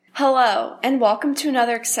Hello, and welcome to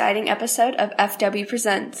another exciting episode of FW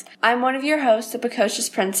Presents. I'm one of your hosts, the Precocious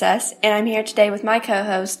Princess, and I'm here today with my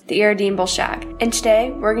co-host, the Irredeemable Shag. And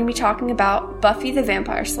today, we're going to be talking about Buffy the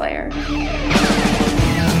Vampire Slayer.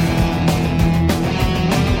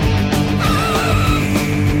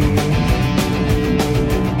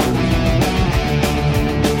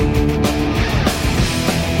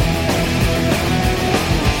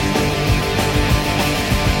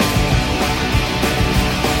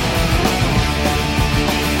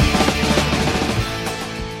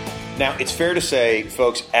 Now, it's fair to say,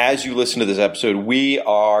 folks, as you listen to this episode, we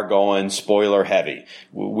are going spoiler heavy.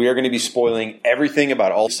 We are going to be spoiling everything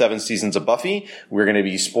about all 7 seasons of Buffy. We're going to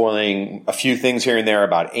be spoiling a few things here and there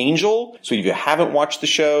about Angel. So if you haven't watched the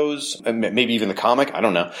shows, maybe even the comic, I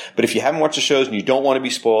don't know. But if you haven't watched the shows and you don't want to be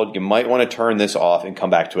spoiled, you might want to turn this off and come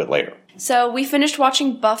back to it later. So we finished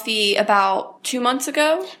watching Buffy about 2 months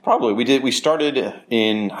ago. Probably. We started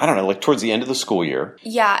in, towards the end of the school year.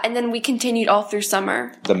 Yeah, and then we continued all through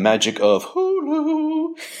summer. The magic of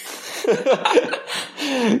Hulu.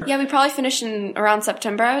 Yeah, we probably finished in around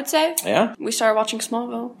September, I would say. Yeah. We started watching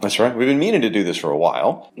Smallville. That's right. We've been meaning to do this for a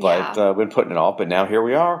while, but we've been putting it off. But now here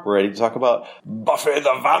we are. We're ready to talk about Buffy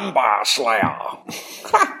the Vampire Slayer.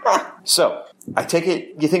 So, I take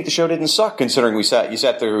it you think the show didn't suck, considering you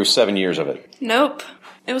sat through 7 years of it. Nope.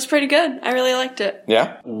 It was pretty good. I really liked it.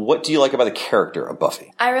 Yeah? What do you like about the character of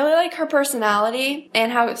Buffy? I really like her personality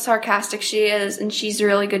and how sarcastic she is, and she's a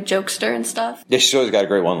really good jokester and stuff. Yeah, she's always got a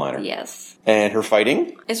great one-liner. Yes. And her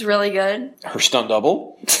fighting? It's really good. Her stunt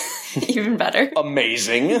double? Even better.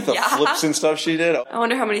 Amazing. The flips and stuff she did. I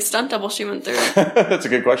wonder how many stunt doubles she went through. That's a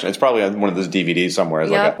good question. It's probably on one of those DVDs somewhere as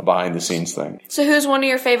like a behind-the-scenes thing. So who's one of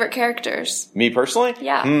your favorite characters? Me personally?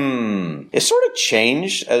 Yeah. It sort of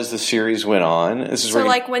changed as the series went on.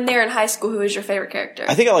 When they were in high school, who was your favorite character?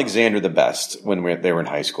 I think I like Xander the best when they were in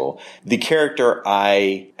high school. The character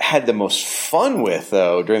I had the most fun with,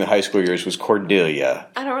 though, during the high school years was Cordelia.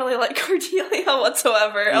 I don't really like Cordelia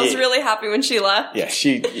whatsoever. I was really happy when she left. Yeah,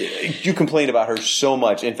 you complained about her so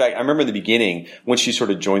much. In fact, I remember in the beginning when she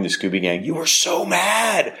sort of joined the Scooby Gang, you were so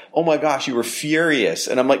mad. Oh my gosh, you were furious.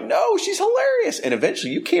 And I'm like, no, she's hilarious. And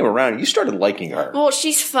eventually you came around and you started liking her. Well,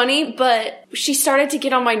 she's funny, but she started to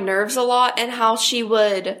get on my nerves a lot, and how she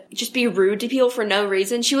would just be rude to people for no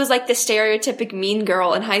reason. She was like the stereotypic mean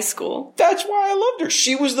girl in high school. That's why I loved her.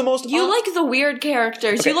 She was the most... You like the weird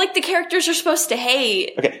characters. Okay. You like the characters you're supposed to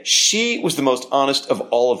hate. Okay, she was the most honest of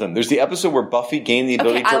all of them. There's the episode where Buffy gained the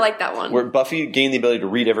ability I like that one. Where Buffy gained the ability to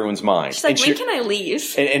read everyone's mind. She's like, when can I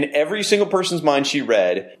leave? And every single person's mind she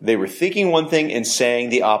read, they were thinking one thing and saying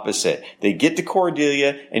the opposite. They get to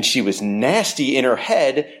Cordelia, and she was nasty in her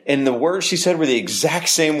head, and the words she said were the exact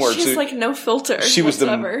same words. She's like no filter she was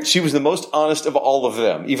whatsoever. She was the most honest of all of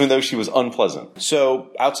them, even though she was unpleasant.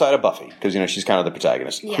 So, outside of Buffy, because, she's kind of the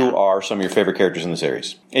protagonist, who are some of your favorite characters in the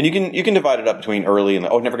series? And you can divide it up between early and...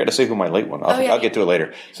 never got to say who my late one. I'll get to it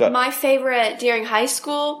later. So my favorite during high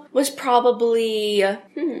school was probably...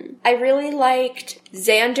 I really liked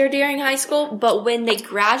Xander during high school, but when they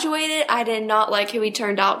graduated, I did not like who he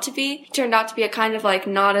turned out to be. He turned out to be a kind of like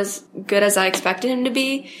not as good as I expected him to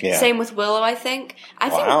be. Yeah. Same with Willow, I think.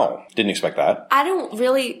 Wow. Didn't expect that. I don't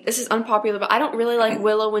really, this is unpopular, but I don't really like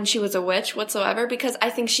Willow when she was a witch whatsoever, because I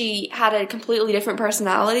think she had a completely different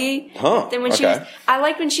personality than when she was. I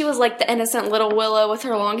liked when she was like the innocent little Willow with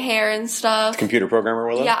her long hair and stuff. Computer programmer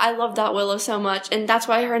Willow? Yeah, I loved that Willow so much, and that's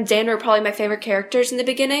why her and Xander were probably my favorite characters in the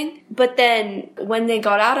beginning. But then when they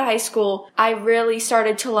got out of high school, I really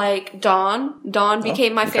started to like Dawn. Dawn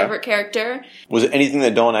became my favorite character. Was it anything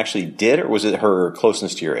that Dawn actually did, or was it her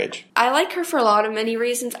closeness to your age? I like her for a lot of many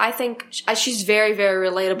reasons. I think she's very, very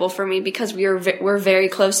relatable for me because we're very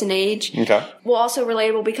close in age. Okay. Well, also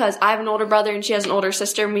relatable because I have an older brother and she has an older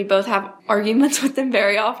sister, and we both have arguments with them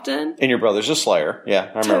very often. And your brother's a Slayer.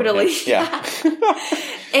 Yeah, I remember. Totally. Yeah.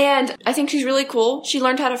 And I think she's really cool. She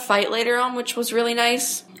learned how to fight later on, which was really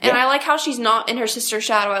nice. And I like how she's not in her sister's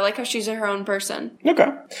shadow. I like how she's her own person. Okay.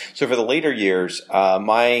 So for the later years,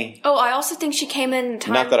 I also think she came in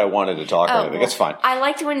time... Not that I wanted to talk or anything. That's fine. I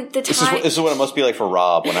liked when the time... This is what it must be like for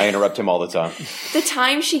Rob when I interrupt him all the time. The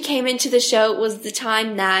time she came into the show was the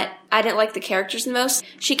time that I didn't like the characters the most.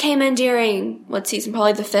 She came in during, what season?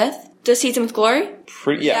 Probably the 5th? The season with Glory?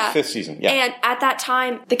 Fifth season, yeah. And at that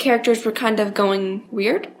time, the characters were kind of going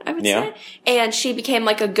weird, I would say. And she became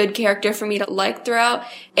like a good character for me to like throughout.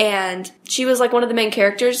 And she was like one of the main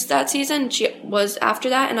characters that season. She was after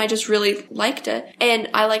that, and I just really liked it. And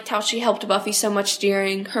I liked how she helped Buffy so much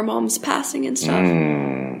during her mom's passing and stuff.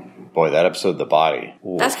 Boy, that episode, The Body.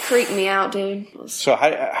 Ooh. That's creeped me out, dude. So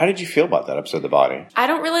how did you feel about that episode, The Body? I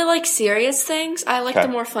don't really like serious things. I like the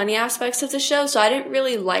more funny aspects of the show, so I didn't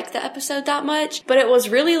really like the episode that much. But it was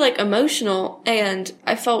really, like, emotional, and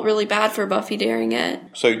I felt really bad for Buffy during it.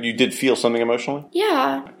 So you did feel something emotionally?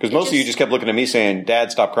 Yeah. Because most of you just kept looking at me saying,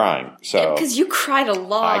 Dad, stop crying. So because you cried a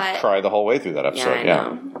lot. I cried the whole way through that episode, Yeah,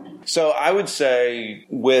 I know. So I would say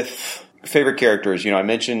with favorite characters, I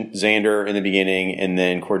mentioned Xander in the beginning and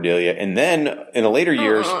then Cordelia. And then in the later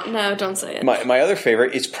years... no, don't say it. My other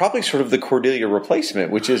favorite is probably sort of the Cordelia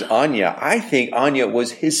replacement, which is Anya. I think Anya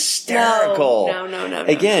was hysterical. No.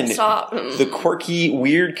 Again, Stop. The quirky,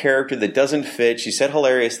 weird character that doesn't fit. She said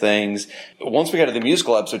hilarious things. Once we got to the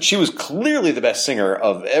musical episode, she was clearly the best singer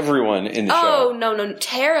of everyone in the show. Oh, no.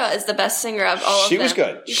 Tara is the best singer of all of them. She was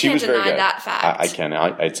good. You she can't was very deny good. that fact. I can.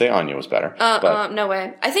 I'd say Anya was better. No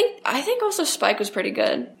way. I think also Spike was pretty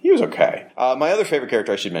good. He was okay. My other favorite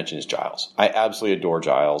character I should mention is Giles. I absolutely adore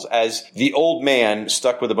Giles. As the old man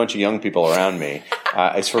stuck with a bunch of young people around me,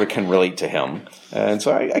 I sort of can relate to him. And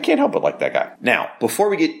so I can't help but like that guy. Now, before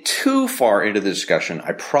we get too far into the discussion,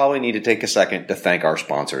 I probably need to take a second to thank our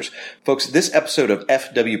sponsors. Folks, this episode of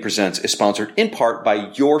FW Presents is sponsored in part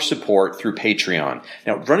by your support through Patreon.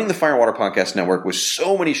 Now, running the Fire and Water Podcast Network with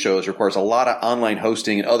so many shows requires a lot of online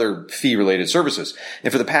hosting and other fee-related services.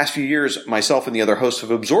 And for the past few years, myself and the other hosts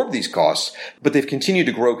have absorbed these costs, but they've continued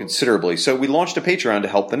to grow considerably. So we launched a Patreon to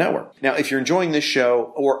help the network. Now, if you're enjoying this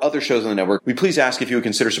show or other shows on the network, we please ask if you would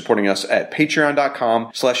consider supporting us at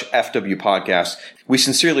patreon.com/FW Podcast. We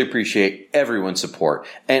sincerely appreciate everyone's support.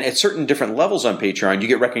 And at certain different levels on Patreon, you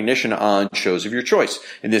get recognition on shows of your choice.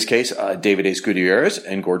 In this case, David Ace Gutierrez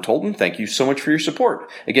and Gord Tolton, thank you so much for your support.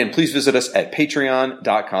 Again, please visit us at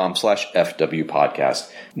patreon.com/FW Podcast.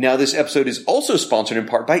 Now, this episode is also sponsored in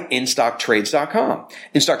part by InStockTrades.com.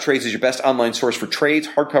 InStock Trades is your best online source for trades,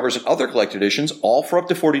 hardcovers, and other collected editions, all for up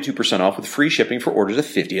to 42% off with free shipping for orders of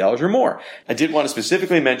 $50 or more. I did want to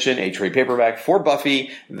specifically mention a trade paperback for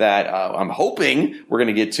Buffy that I'm hoping we're going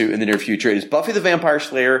to get to in the near future. It is Buffy the Vampire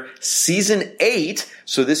Slayer Season 8.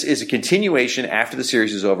 So this is a continuation after the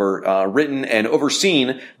series is over, written and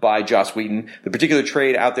overseen by Joss Whedon. The particular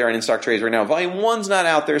trade out there on InStock Trades right now, Volume 1's not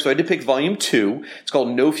out there, so I did pick Volume 2. It's called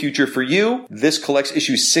No Future for You. This collects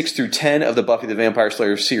issues 6 through 10 of the Buffy the Vampire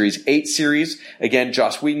Slayer Series 8 series. Again,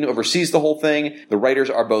 Joss Whedon oversees the whole thing. The writers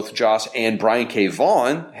are both Joss and Brian K.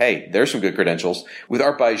 Vaughan. Hey, there's some good credentials. With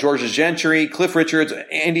art by Georges Gentry, Cliff Richards,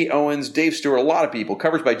 Andy Owens, Dave Stewart, a lot of people.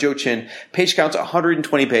 Covers by Joe Chin. Page count's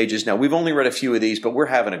 120 pages. Now, we've only read a few of these, but we're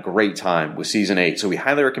having a great time with Season 8, so we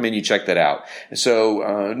highly recommend you check that out.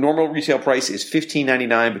 So, normal retail price is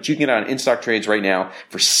 $15.99, but you can get it on InStock Trades right now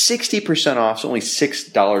for 60% off. It's only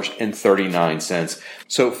 $6.39.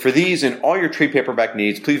 So, for these and all your trade paperback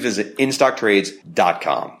needs, please visit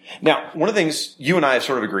InStockTrades.com. Now, one of the things you and I have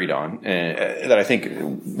sort of agreed on, that I think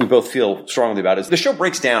we both feel strongly about, is the show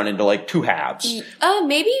breaks down into like two halves.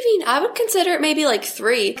 Maybe even, I would consider it maybe like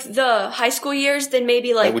 3. The high school years, then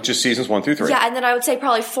maybe like... Which is seasons 1 through 3. Yeah, and then I would say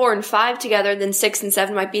probably 4 and 5 together, then 6 and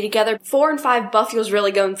 7 might be together. 4 and 5, Buffy was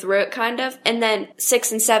really going through it, kind of. And then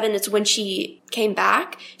 6 and 7, it's when she came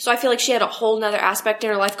back. So I feel like she had a whole nother aspect in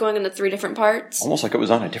her life going into 3 different parts. Almost like it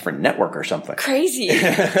was on a different network or something. Crazy.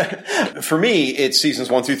 For me, it's seasons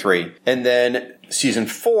 1 through 3. And then season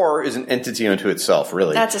 4 is an entity unto itself,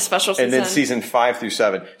 really. That's a special season. And then season 5 through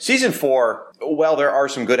 7. Season 4, well, there are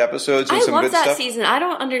some good episodes and some good stuff. I love that season. I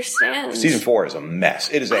don't understand. Season 4 is a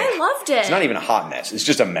mess. I loved it. It's not even a hot mess. It's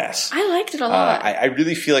just a mess. I liked it a lot. I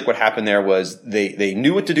really feel like what happened there was they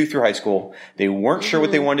knew what to do through high school. They weren't sure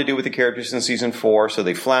what they wanted to do with the characters in season 4, so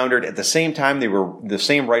they floundered. At the same time, the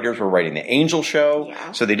same writers were writing the Angel show,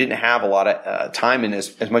 so they didn't have a lot of time and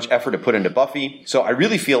as much effort to put into Buffy. So I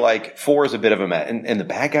really feel like 4 is a bit of a mess, and the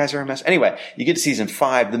bad guys are a mess. Anyway, you get to season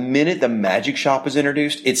 5. The minute the magic shop is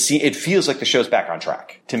introduced, it feels like the show's back on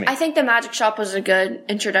track. To me, I think the magic shop was a good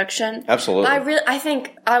introduction. Absolutely. But I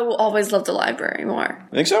think I will always love the library more.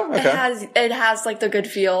 You think so? Okay. It has like the good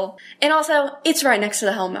feel, and also it's right next to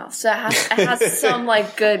the Hellmouth, so it has some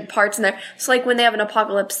like good parts in there. So like when they have an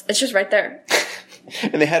apocalypse, it's just right there.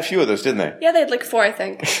 And they had a few of those, didn't they? Yeah, they had like 4, I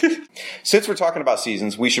think. Since we're talking about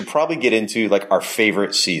seasons, we should probably get into like our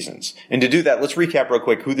favorite seasons. And to do that, let's recap real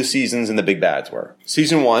quick who the seasons and the big bads were.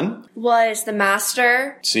 Season 1 was The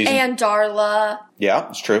Master and Darla. Yeah,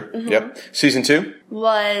 it's true. Mm-hmm. Yep. Season 2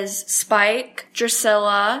 was Spike,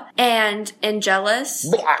 Drusilla, and Angelus.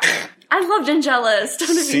 I loved Angelus. Don't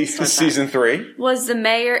even start that. Season 3. Was the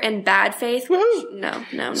mayor and Bad Faith? Woohoo.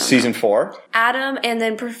 No. Season 4. Adam and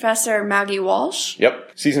then Professor Maggie Walsh.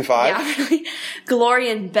 Yep. Season 5. Yeah, really.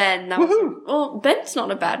 Glory and Ben. That Woohoo. well, Ben's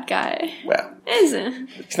not a bad guy. Well, Is it?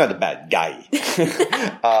 he's not a bad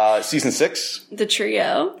guy. Season 6. The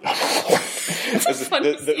trio.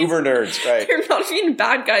 the uber nerds, right? They're not even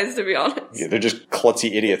bad guys, to be honest. Yeah, they're just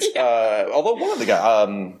klutzy idiots. Although one of the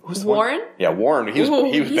guys, who's the Warren? one? Yeah, Warren. He was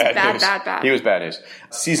He's bad news. bad. He was bad news.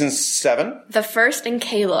 Season 7. The First and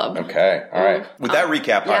Caleb. Okay, all right. With that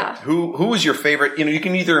recap, all yeah. right, who was your favorite? You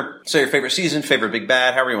can either say your favorite season, favorite big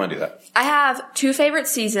bad, however you want to do that. I have 2 favorite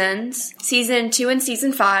seasons, season 2 and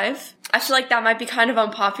season 5. I feel like that might be kind of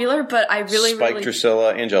unpopular, but I really, Spike,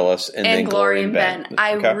 Drusilla, Angelus, and then Glory and Ben. Okay.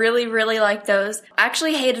 I really, really like those. I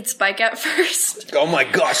actually hated Spike at first. Oh my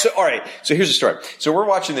gosh. So, all right. So here's the story. So we're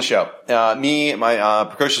watching the show. Me, my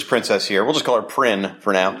precocious princess here, we'll just call her Prin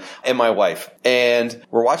for now, and my wife. And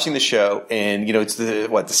we're watching the show, and it's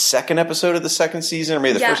the second episode of the second season, or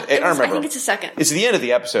maybe the first? I don't remember. I think it's the second. It's the end of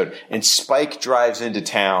the episode, and Spike drives into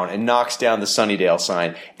town and knocks down the Sunnydale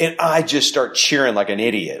sign, and I just start cheering like an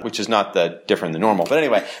idiot, which is not that different than normal. But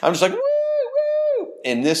anyway, I'm just like, woo, woo!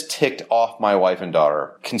 And this ticked off my wife and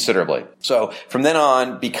daughter considerably. So from then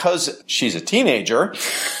on, because she's a teenager,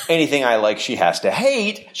 anything I like she has to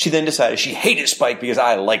hate, she then decided she hated Spike because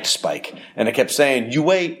I liked Spike. And I kept saying, you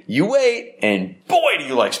wait, and boy, do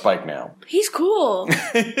you like Spike now. He's cool.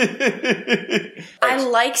 I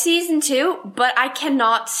like season 2, but I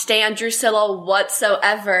cannot stand Drusilla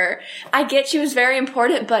whatsoever. I get she was very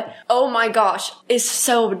important, but oh my gosh, is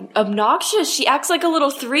so obnoxious. She acts like a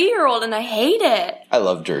little 3-year-old and I hate it. I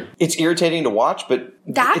loved her. It's irritating to watch, but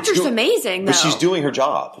the actor's amazing, though. But she's doing her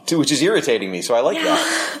job, too, which is irritating me, so I like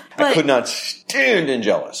that. I could not stand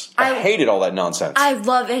Angelus. I hated all that nonsense. I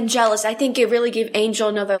love Angelus. I think it really gave Angel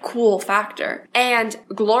another cool factor. And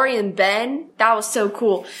Glory and Ben, that was so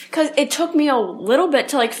cool. Because it took me a little bit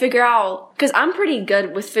to figure out, because I'm pretty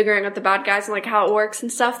good with figuring out the bad guys and how it works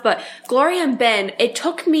and stuff, but Glory and Ben, it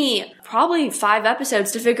took me probably 5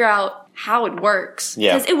 episodes to figure out how it works.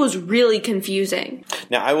 Yeah. Because it was really confusing.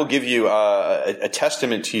 Now, I will give you a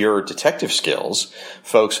testament to your detective skills.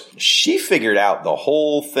 Folks, she figured out the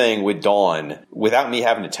whole thing with Dawn without me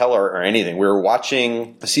having to tell her or anything. We were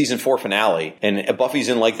watching the season 4 finale, and Buffy's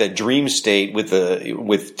in that dream state with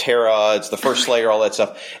Tara. It's the first Slayer, all that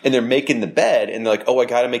stuff. And they're making the bed, and they're like, oh, I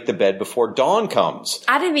gotta make the bed before Dawn comes.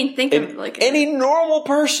 I didn't even think of any normal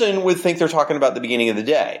person would think they're talking about the beginning of the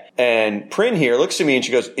day. And Prin here looks at me and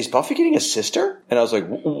she goes, is Buffy getting a sister? And I was like,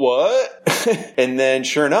 what? And then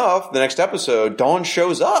sure enough, the next episode, Dawn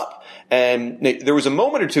shows up. And there was a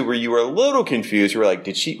moment or two where you were a little confused. You were like,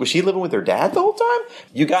 was she living with her dad the whole time?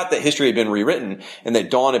 You got that history had been rewritten and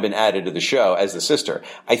that Dawn had been added to the show as the sister.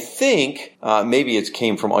 I think maybe it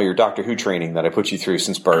came from all your Doctor Who training that I put you through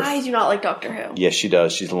since birth. I do not like Doctor Who. Yes, she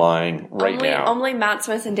does. She's lying now. Only Matt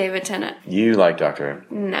Smith and David Tennant. You like Doctor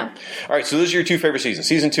Who? No. All right, so those are your 2 favorite seasons,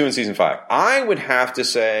 season 2 and season 5. I would have to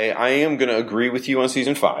say I am going to agree with you on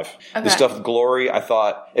season 5. Okay. The stuff with Glory, I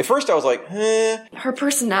thought, at first I was like, Her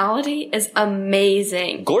personality is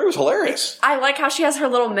amazing. Glory was hilarious. I like how she has her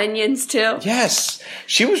little minions too. Yes.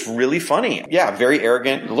 She was really funny. Yeah, very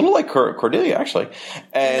arrogant. A little like Cordelia, actually.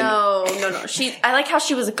 And No. I like how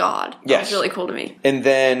she was a god. That Yes. was really cool to me. And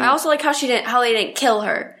then I also like how they didn't kill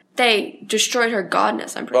her. They destroyed her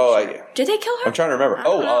godness, I'm pretty sure. Did they kill her? I'm trying to remember.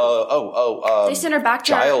 They sent her back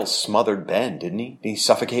to Giles smothered Ben, didn't he? Did he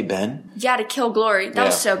suffocate Ben? Yeah, to kill Glory. That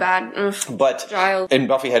was so bad. Ugh. But Giles. And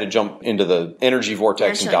Buffy had to jump into the energy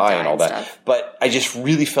vortex and die and all that. Stuff. But I just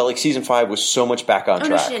really felt like season 5 was so much back on track.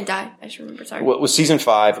 No, she didn't die. I just remember. Sorry. What was season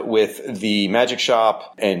 5 with the magic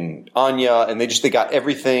shop and Anya, and they got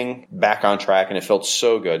everything back on track, and it felt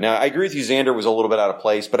so good. Now, I agree with you, Xander was a little bit out of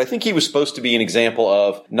place, but I think he was supposed to be an example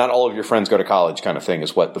of not all of your friends go to college kind of thing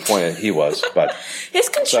is what the point of he was. But his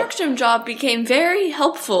construction job became very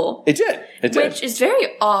helpful. It did. Which is very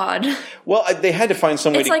odd. Well, they had to find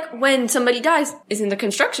some way It's like when somebody dies is in the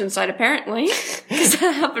construction site, apparently. Because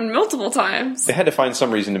that happened multiple times. They had to find some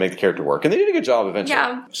reason to make the character work, and they did a good job eventually.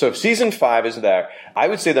 Yeah. So season 5 is there. I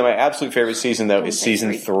would say that my absolute favorite season, though, is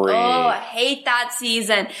season 3. Oh, I hate that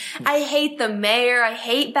season. I hate the mayor. I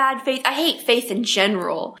hate Bad Faith. I hate Faith in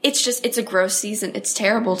general. It's a gross season. It's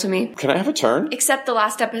terrible to me. Can I have a turn? Except the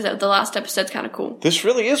last episode. The last episode's kind of cool. This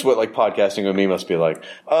really is what podcasting with me must be like.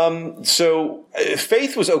 So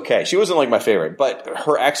Faith was okay. She wasn't my favorite, but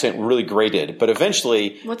her accent really grated. But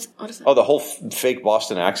eventually, what is that? Oh, the whole fake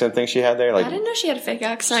Boston accent thing she had there. I didn't know she had a fake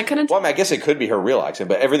accent. I couldn't. Well, I guess it could be her real accent,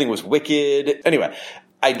 but everything was wicked. Anyway,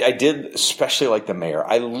 I did especially like the mayor.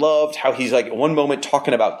 I loved how he's like one moment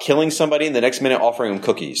talking about killing somebody and the next minute offering him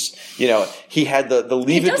cookies. You know, he had the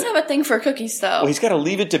leave He it. does have a thing for cookies, though. Well, he's got to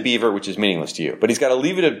leave it to Beaver, which is meaningless to you, but he's got to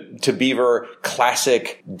leave it to Beaver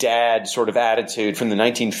classic dad sort of attitude from the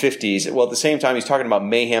 1950s. Well, at the same time, he's talking about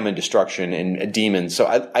mayhem and destruction and demons. So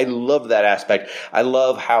I love that aspect. I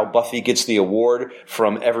love how Buffy gets the award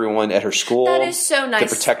from everyone at her school. That is so nice.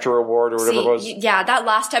 The Protector Award or whatever it was. Yeah, that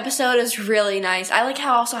last episode is really nice. I like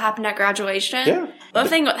how it also happened at graduation. Yeah. The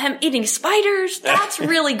thing with him eating spiders, that's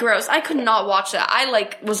really gross. I could not watch that. I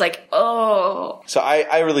was like, oh. So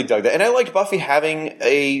I really dug that. And I liked Buffy having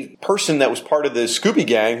a person that was part of the Scooby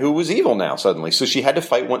Gang who was evil now suddenly. So she had to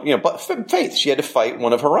fight one, but Faith, she had to fight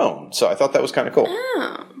one of her own. So I thought that was kind of cool.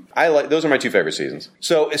 Oh. Those are my 2 favorite seasons.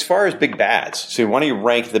 So as far as big bads, so why don't you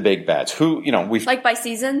rank the big bads? Who, we've... Like by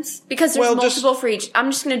seasons? Because there's multiple for each.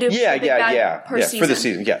 I'm just going to do big bad per season. For the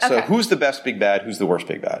season, yeah. Okay. So who's the best big bad? Who's the worst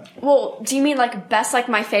big bad? Well, do you mean like best, like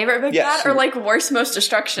my favorite big bad? Or like worst, most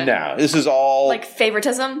destruction? No, this is all... Like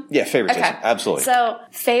favoritism? Yeah, favoritism. Okay. Absolutely. So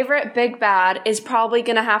favorite big bad is probably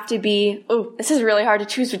going to have to be... Ooh, this is really hard to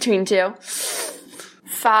choose between 2.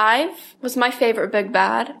 5 was my favorite big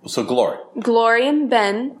bad. So Glory. Glory and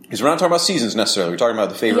Ben. Because we're not talking about seasons necessarily. We're talking about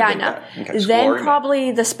the favorite big bad. Okay, so then Glory,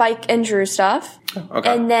 probably the Spike and Drew stuff.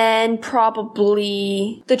 Okay. And then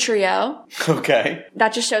probably the trio. Okay.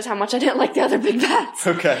 That just shows how much I didn't like the other big bads.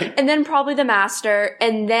 Okay. And then probably the Master.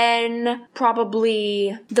 And then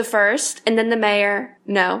probably the First. And then the Mayor.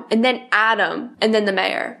 No. And then Adam. And then the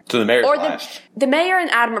Mayor. So the Mayor's or last. The Mayor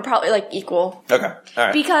and Adam are probably like equal. Okay. All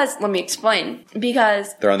right. Because, let me explain.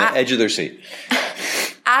 Because they're on the edge of their seat.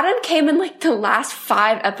 Adam came in like the last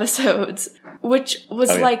 5 episodes, which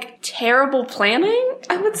was like terrible planning,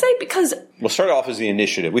 I would say, because... We'll start off as the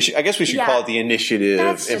initiative. I guess we should call it the initiative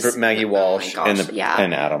and Maggie Walsh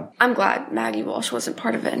and Adam. I'm glad Maggie Walsh wasn't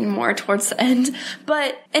part of it anymore towards the end.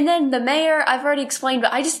 And then the Mayor, I've already explained,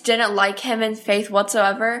 but I just didn't like him and Faith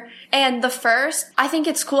whatsoever. And the First, I think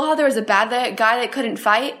it's cool how there was a bad guy that couldn't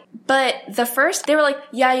fight. But the First, they were like,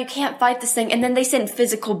 yeah, you can't fight this thing. And then they sent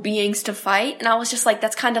physical beings to fight. And I was just like,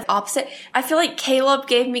 that's kind of opposite. I feel like Caleb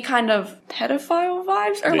gave me kind of pedophile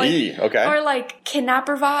vibes. Or like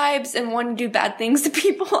kidnapper vibes and wanting to do bad things to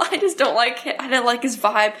people. I just don't like it. I didn't like his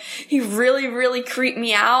vibe. He really, really creeped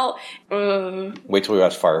me out. Wait till we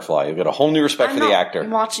watch Firefly. You'll get a whole new respect for the actor.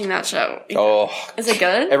 I'm watching that show. Oh. Is it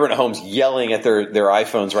good? Everyone at home's yelling at their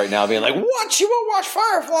iPhones right now, being like, what? You won't watch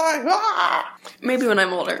Firefly? Ah! Maybe when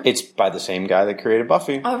I'm older. It's by the same guy that created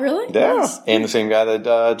Buffy. Oh, really? Yeah. Yes. And the same guy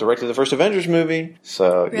that directed the first Avengers movie.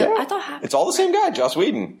 So, really? yeah. I thought Happy. It's all the same guy, Joss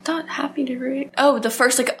Whedon. I thought Happy directed. Oh, the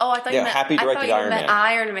first, I thought you meant... Happy directed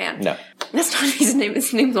Iron Man. No. That's not his name.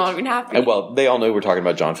 His name's not even Happy. Well, they all know we're talking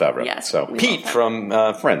about Jon Favreau. Yes. So, Pete from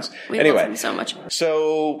Friends. We love him so much.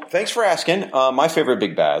 So, thanks for asking. My favorite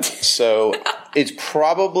big bad. So, it's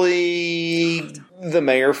probably the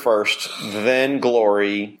Mayor first, then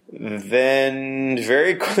Glory, then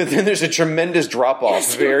then there's a tremendous drop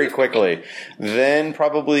off very quickly. Then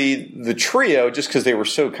probably the trio, just because they were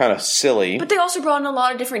so kind of silly. But they also brought in a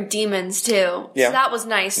lot of different demons too. Yeah. So that was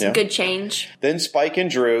nice. Yeah. Good change. Then Spike and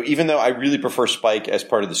Drew, even though I really prefer Spike as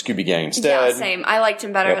part of the Scooby Gang instead. Yeah, same. I liked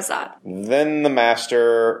him better as that. Then the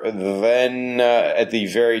Master, then at the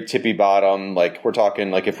very tippy bottom, like we're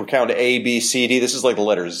talking, like if we're counting A, B, C, D, this is like the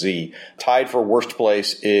letter Z. Tied for worst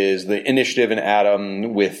place is the Initiative and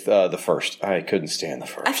Adam with the First. I couldn't stand the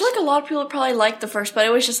First. I feel like a lot of people probably liked the First, but it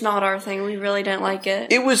was just not our thing. We really didn't like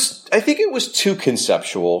it. I think it was too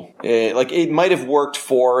conceptual. It might have worked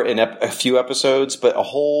for a few episodes, but a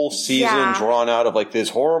whole season drawn out of like this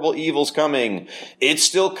horrible evil's coming. It's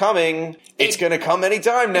still coming. It's going to come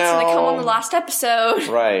anytime now. It's going to come on the last episode.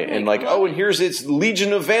 Right. And and here's its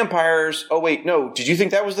legion of vampires. Oh, wait, no. Did you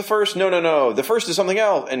think that was the First? No. The First is something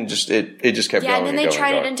else. And it just kept going. Yeah, and then they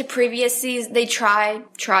tried it into previous seasons. They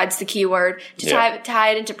tried's the key word, to tie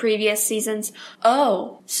it into previous seasons.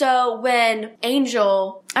 Oh, so when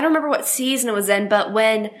Angel, I don't remember what season it was in, but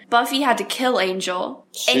when Buffy had to kill Angel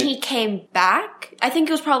and he came back, I think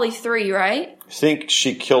it was probably 3, right? I think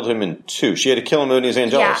she killed him in 2. She had to kill him when he was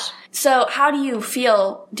Angelus. Yeah. So how do you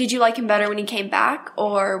feel? Did you like him better when he came back,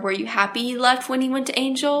 or were you happy he left when he went to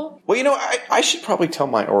Angel? Well, I should probably tell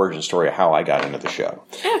my origin story of how I got into the show.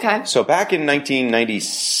 Okay. So back in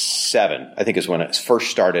 1997, I think is when it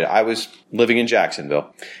first started, I was living in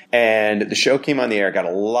Jacksonville, and the show came on the air, got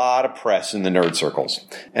a lot of press in the nerd circles.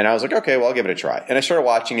 And I was like, okay, well, I'll give it a try. And I started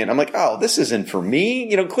watching it, and I'm like, oh, this isn't for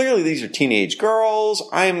me. Clearly these are teenage girls.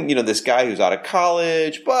 I'm, this guy who's out of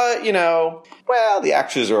college, but, well, the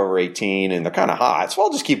actors are over 18 and they're kind of hot, so I'll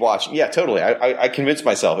just keep watching. Yeah, totally. I convinced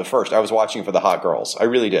myself at first I was watching for the hot girls. I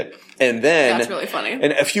really did. And then that's really funny.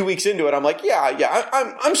 And a few weeks into it, I'm like,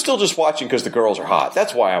 I'm still just watching because the girls are hot.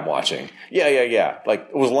 That's why I'm watching. Yeah. Like,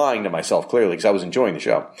 I was lying to myself clearly because I was enjoying the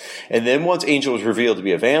show. And then once Angel was revealed to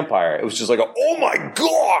be a vampire, it was just like, oh my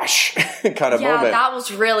gosh, kind of moment. Yeah, that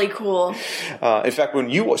was really cool. In fact, when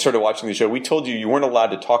you started watching the show, we told you weren't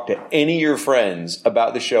allowed to talk to any of your friends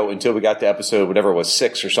about the show until we got to episode, whatever it was,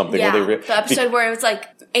 6 or something. Yeah, where the episode where it was like,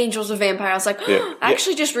 Angel's a vampire. I was like, I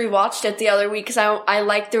actually just rewatched it the other week because I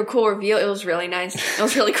liked their cool reveal. It was really nice. It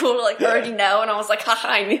was really cool to like already know, and I was like, haha,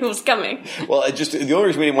 I knew it was coming. Well, the only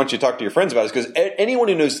reason we didn't want you to talk to your friends about it is because anyone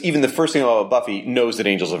who knows even the first thing about Buffy knows that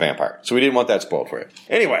Angel's a vampire. So we didn't want that spoiled for you.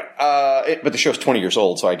 Anyway, but the show's 20 years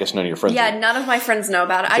old, so I guess none of your friends Yeah, none of my friends know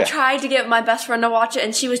about it. I tried to get my best friend to watch it,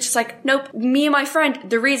 and she was just like, nope, me and my friend,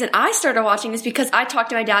 the reason I started watching is because I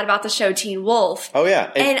talked to my dad about the show Teen Wolf. Oh,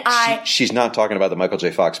 yeah. And she's not talking about the Michael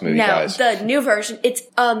J. Fox movie, guys. The new version. It's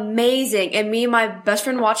amazing. And me and my best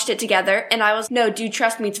friend watched it together, and I was, no, dude,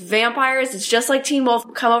 trust me, it's vampires. It's just like Teen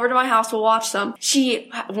Wolf. Come over to my house, we'll watch some.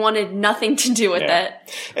 She wanted nothing to do with it.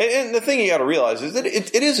 And the thing you got to realize is that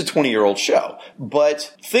it is a 20-year-old show,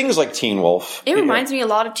 but things like Teen Wolf. It reminds me a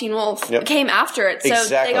lot of Teen Wolf. It came after it, so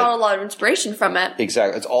they got a lot of inspiration from it.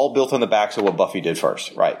 Exactly. It's all built on the backs of what Buffy did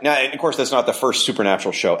first, right? Now, and of course, that's not the first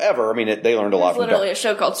supernatural show ever. I mean, they learned a lot from There's literally a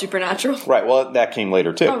show called Supernatural. Right. Well, that came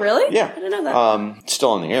later, too. Oh, really? Yeah. I didn't know that. It's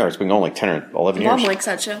still on the air. It's been going like 10 or 11 years. Mom likes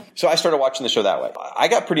that show. So I started watching the show that way. I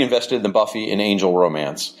got pretty invested in the Buffy and Angel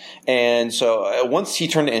romance. And so once he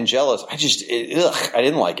turned to Angelus, I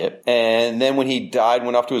didn't like it. And then when he died,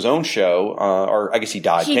 went off to his own show, or I guess he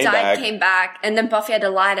died, came back, and then Buffy had to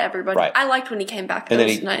lie to everybody. Right. I liked when he came back. And That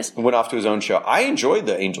then was nice. Went off to his own show. I enjoyed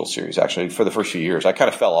the Angel series, actually, for the first few years. I kind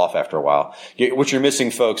of fell off after a while. What you're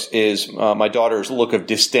missing, folks, is my daughter's look of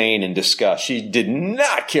disdain and disgust. She did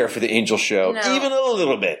not care for the Angel show, even a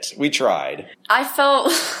little bit. We tried. I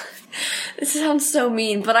felt... This sounds so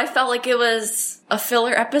mean, but I felt like it was a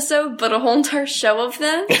filler episode, but a whole entire show of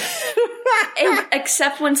them.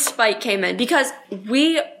 Except when Spike came in, because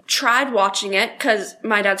we tried watching it because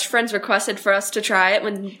my dad's friends requested for us to try it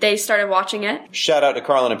when they started watching it. Shout out to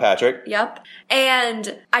Carlin and Patrick. Yep.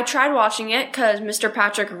 And I tried watching it because Mr.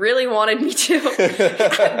 Patrick really wanted me to.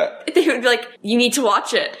 They would be like, you need to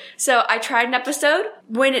watch it. So I tried an episode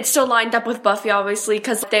when it still lined up with Buffy, obviously,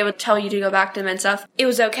 because they would tell you to go back to them and stuff. It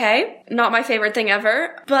was okay. Not my favorite thing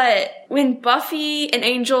ever. But when Buffy and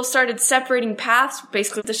Angel started separating paths,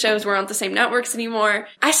 basically the shows weren't on the same networks anymore,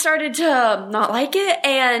 I started to not like it.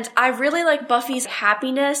 And I really like Buffy's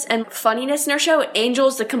happiness and funniness in her show.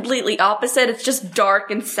 Angel's the completely opposite. It's just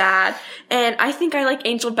dark and sad. And I think I like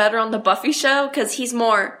Angel better on the Buffy show because he's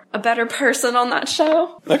more a better person on that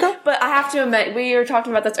show. Okay. But I have to admit, we were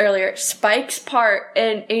talking about this earlier. Spike's part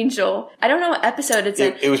in Angel, I don't know what episode it's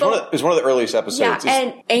in. It was one of the earliest episodes. Yeah,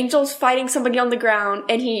 and Angel's fighting somebody on the ground,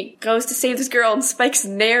 and he goes to save this girl, and Spike's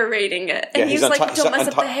narrating it. And he's like, don't mess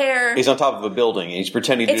up the hair. He's on top of a building, and he's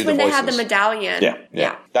pretending to do the voices. It's when they had the medallion.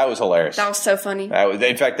 Yeah. That was hilarious. That was so funny.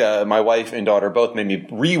 In fact, my wife and daughter both made me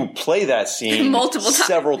replay that scene multiple times.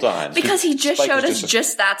 Several times. Because he just showed us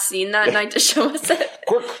just that scene that night to show us it.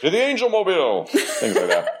 Quick, to the Angel Mobile! Things like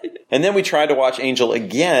that. And then we tried to watch Angel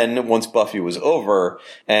again once Buffy was over,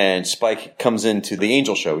 and Spike comes into the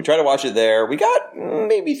Angel show. We tried to watch it there. We got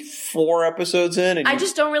maybe 4 episodes in. And I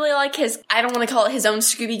just don't really like I don't want to call it his own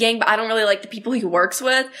Scooby Gang, but I don't really like the people he works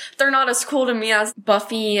with. They're not as cool to me as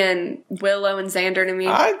Buffy and Willow and Xander to me.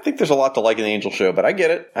 I think there's a lot to like in the Angel show, but I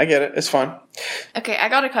get it. It's fun. Okay, I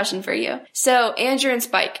got a question for you. So, Andrew and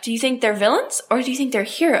Spike, do you think they're villains or do you think they're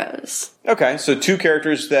heroes? Okay, so 2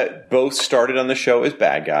 characters that both started on the show as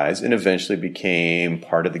bad guys and eventually became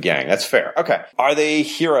part of the gang. That's fair. Okay. Are they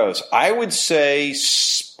heroes? I would say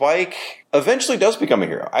Spike eventually does become a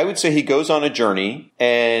hero. I would say he goes on a journey,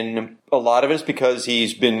 and a lot of it is because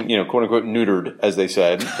he's been, quote unquote, neutered, as they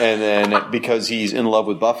said, and then because he's in love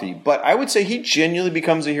with Buffy. But I would say he genuinely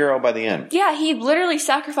becomes a hero by the end. Yeah, he literally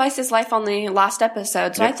sacrificed his life on the last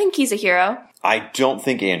episode, so I think he's a hero. I don't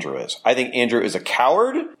think Andrew is. I think Andrew is a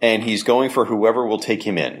coward, and he's going for whoever will take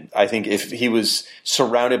him in. I think if he was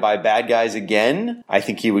surrounded by bad guys again, I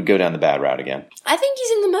think he would go down the bad route again. I think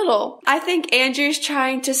he's in the middle. I think Andrew's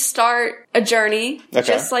trying to start a journey,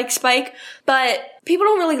 just like Spike, but people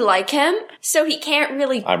don't really like him, so he can't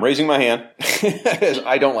really... I'm raising my hand.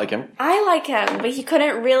 I don't like him. I like him, but he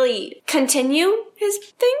couldn't really continue his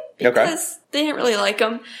thing because they didn't really like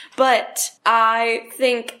him. But I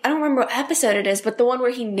don't remember what episode it is, but the one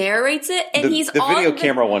where he narrates it and the video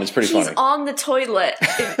camera one is pretty funny. He's on the toilet.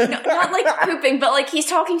 Not like pooping, but like he's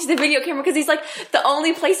talking to the video camera because he's like, the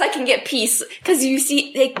only place I can get peace. Because you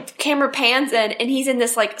see, the camera pans in and he's in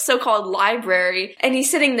this like so-called library and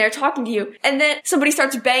he's sitting there talking to you. And then somebody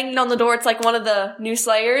starts banging on the door. It's like one of the new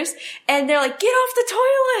Slayers. And they're like, get off the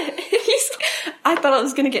toilet. And he's like, I thought I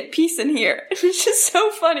was going to get peace in here. It's just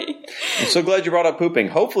so funny. I'm so glad you brought up pooping.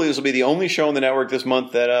 Hopefully this will be the only show on the network this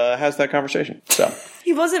month that has that conversation. So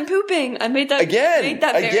he wasn't pooping. I made that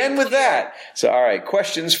again with that. So all right,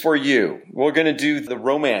 questions for you. We're going to do the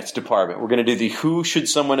romance department. We're going to do the who should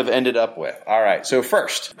someone have ended up with. All right. So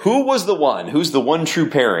first, who's the one true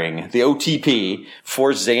pairing, the OTP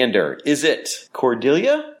for Xander? Is it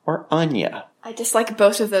Cordelia or Anya? I dislike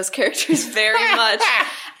both of those characters very much.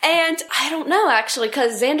 And I don't know, actually,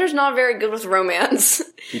 because Xander's not very good with romance.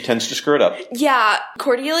 He tends to screw it up. Yeah,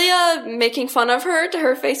 Cordelia making fun of her to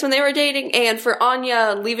her face when they were dating, and for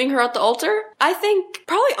Anya leaving her at the altar. I think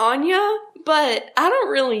probably Anya, but I don't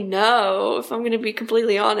really know, if I'm going to be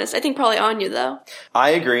completely honest. I think probably Anya, though.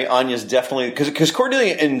 I agree. Anya's definitely... Because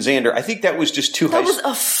Cordelia and Xander, I think that was just two... That was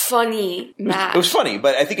a funny match. It was funny,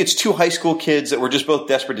 but I think it's two high school kids that were just both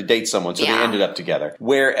desperate to date someone, so they ended up together.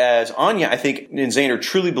 Whereas Anya, I think, and Xander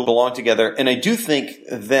truly belong together, and I do think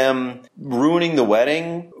them ruining the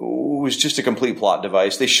wedding was just a complete plot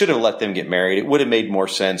device. They should have let them get married. It would have made more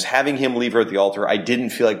sense. Having him leave her at the altar, I didn't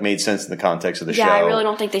feel like made sense in the context of the show. Yeah, I really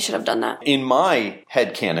don't think they should have done that. In my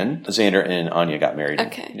headcanon, Xander and Anya got married.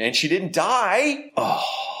 Okay. And she didn't die. Oh,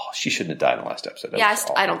 she shouldn't have died in the last episode.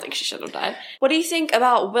 I don't think she should have died. What do you think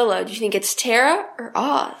about Willow? Do you think it's Tara or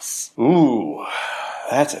Oz? Ooh,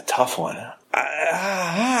 that's a tough one.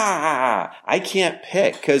 I can't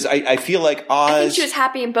pick because I feel like Oz. I think she was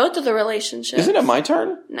happy in both of the relationships. Isn't it my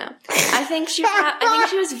turn? No, I think she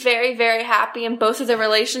was very, very happy in both of the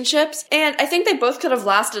relationships, and I think they both could have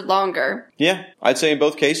lasted longer. Yeah, I'd say in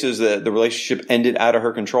both cases the relationship ended out of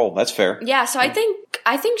her control. That's fair. Yeah, so I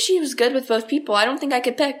think she was good with both people. I don't think I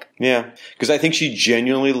could pick. Yeah, because I think she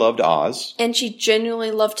genuinely loved Oz, and she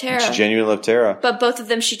genuinely loved Tara. But both of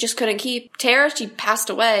them she just couldn't keep. Tara, she passed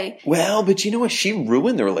away. Well, but you know what? She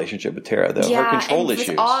ruined the relationship with Tara, though. Yeah, her control and issues.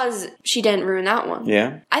 With Oz, she didn't ruin that one.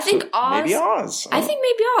 Yeah. I think Oz. Maybe Oz. I think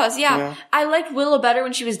maybe Oz, yeah. I liked Willow better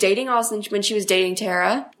when she was dating Oz than when she was dating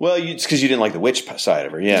Tara. Well, it's because you didn't like the witch side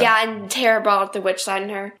of her, yeah. Yeah, and Tara brought up the witch side in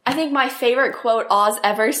her. I think my favorite quote Oz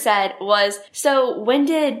ever said was, so when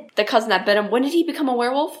did the cousin that bit him, when did he become a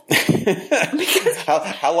werewolf? Because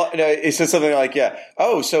how long? No, it said something like, yeah.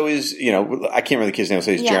 Oh, so is, I can't remember the kid's name. So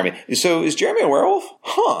it's Jeremy. So is Jeremy a werewolf?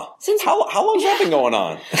 Huh. How long's that been going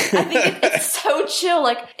on? I think it's so chill.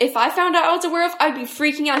 Like, if I found out I was a werewolf, I'd be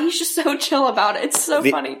freaking out. He's just so chill about it. It's so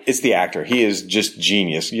funny. It's the actor. He is just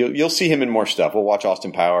genius. You'll see him in more stuff. We'll watch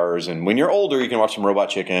Austin Powers, and when you're older, you can watch some Robot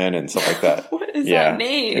Chicken and stuff like that. What is that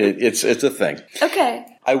name? It's a thing. Okay.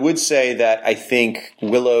 I would say that I think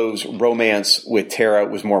Willow's romance with Tara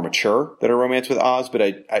was more mature than her romance with Oz, but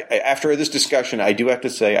I after this discussion, I do have to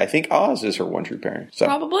say I think Oz is her one true pairing. So.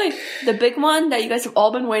 Probably. The big one that you guys have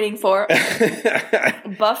all been waiting for.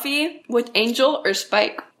 Buffy with Angel or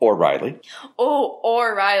Spike? Or Riley. Oh,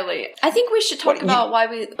 or Riley. I think we should talk about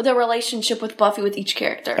the relationship with Buffy with each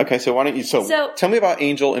character. Okay, so why don't you... So tell me about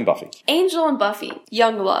Angel and Buffy. Angel and Buffy,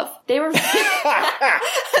 young love. They were...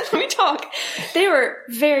 Let me talk. They were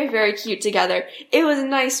very, very cute together. It was a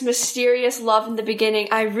nice, mysterious love in the beginning.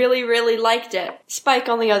 I really, really liked it. Spike,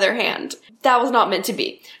 on the other hand, that was not meant to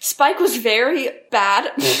be. Spike was very bad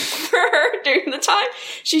for her during the time.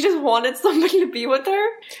 She just wanted somebody to be with her.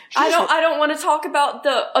 I don't want to talk about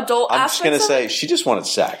the adult I'm aspects just going to say, she just wanted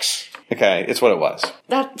sex. Okay, it's what it was.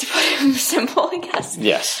 That's simple, I guess.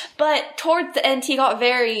 Yes. But towards the end, he got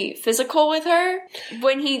very physical with her.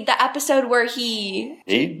 The episode where he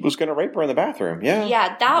was going to rape her in the bathroom, yeah.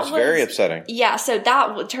 Yeah, that was very upsetting. Yeah, so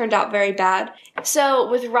that turned out very bad.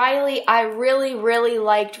 So with Riley, I really, really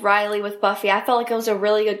liked Riley with Buffy. I felt like it was a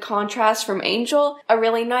really good contrast from Angel. A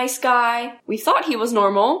really nice guy. We thought he was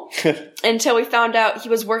normal until we found out he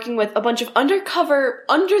was working with a bunch of undercover,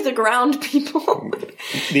 under-the-ground people.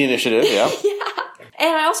 The Initiative, yeah. Yeah.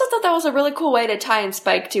 And I also thought that was a really cool way to tie in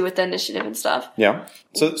Spike, too, with the initiative and stuff. Yeah.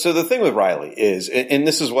 So the thing with Riley is, and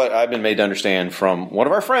this is what I've been made to understand from one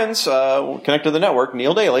of our friends connected to the network,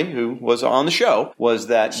 Neil Daly, who was on the show, was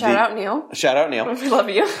that... Shout out, Neil. We love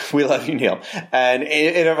you. We love you, Neil. And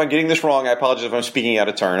if I'm getting this wrong, I apologize if I'm speaking out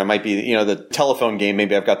of turn. It might be, the telephone game,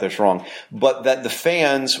 maybe I've got this wrong. But that the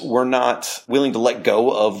fans were not willing to let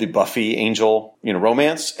go of the Buffy Angel,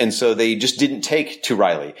 romance. And so they just didn't take to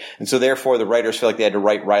Riley. And so therefore the writers feel like they had to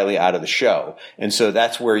write Riley out of the show. And so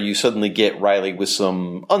that's where you suddenly get Riley with some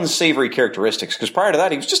unsavory characteristics, because prior to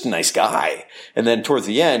that he was just a nice guy, and then towards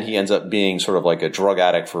the end he ends up being sort of like a drug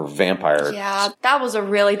addict for vampire. Yeah, that was a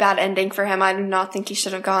really bad ending for him. I do not think he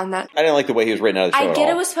should have gotten that. I didn't like the way he was written out of the show. I get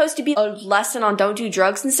it was supposed to be a lesson on don't do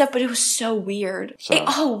drugs and stuff, but it was so weird.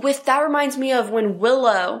 That reminds me of when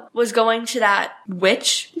Willow was going to that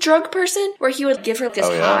witch drug person where he would give her this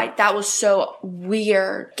high. That was so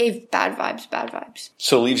weird. Gave bad vibes.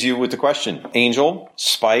 So leaves you with the question: Angel,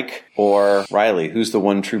 Spike, or Riley? Who's the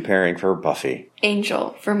one true pairing for Buffy?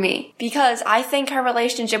 Angel for me, because I think her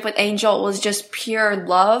relationship with Angel was just pure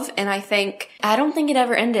love, and I don't think it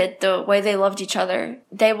ever ended the way they loved each other.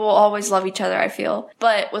 They will always love each other, I feel.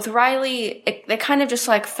 But with Riley, they kind of just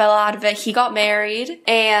fell out of it. He got married,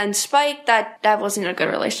 and Spike, that wasn't a good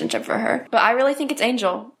relationship for her. But I really think it's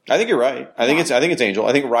Angel. I think you're right. I think it's Angel.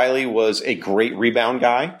 I think Riley was a great rebound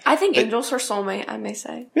guy. I think Angel's her soulmate, I may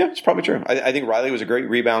say. Yeah, it's probably true. I think Riley was a great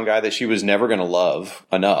rebound guy that she was never going to love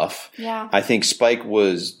enough. Yeah. I think Spike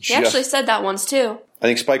was He actually said that once, too. I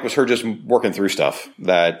think Spike was her just working through stuff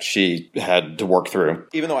that she had to work through.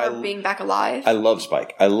 Even though being back alive. I love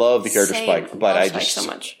Spike. I love the character Spike, but I just so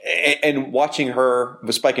much. And watching her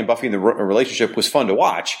with Spike and Buffy in the relationship was fun to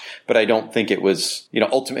watch, but I don't think it was,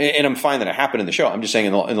 ultimate. And I'm fine that it happened in the show. I'm just saying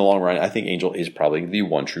in the long run, I think Angel is probably the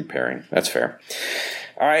one true pairing. That's fair.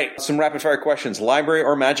 All right, some rapid fire questions. Library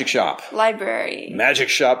or magic shop? Library. Magic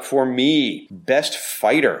shop for me. Best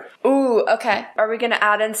fighter. Ooh, okay. Are we going to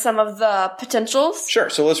add in some of the potentials?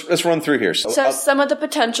 Sure. So let's run through here. So some of the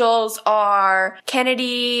potentials are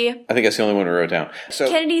Kennedy. I think that's the only one we wrote down. So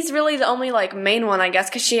Kennedy's really the only main one, I guess,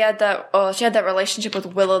 because she had that relationship with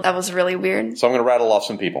Willow that was really weird. So I'm going to rattle off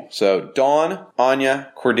some people. So Dawn,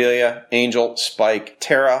 Anya, Cordelia, Angel, Spike,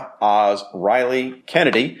 Tara, Oz, Riley,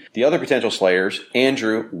 Kennedy. The other potential slayers: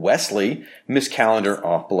 Andrew, Wesley, Miss Calendar.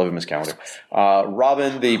 Oh, beloved Miss Calendar.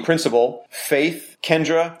 Robin, the principal, Faith,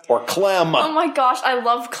 Kendra, or Clem. Oh my gosh, I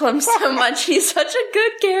love Clem so much. He's such a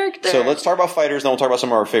good character. So let's talk about fighters, then we'll talk about some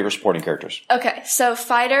of our favorite supporting characters. Okay, so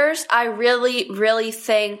fighters, I really, really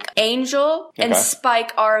think Angel and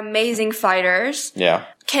Spike are amazing fighters. Yeah.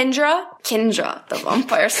 Kendra, the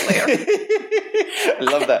vampire slayer. I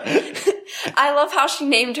love that. I love how she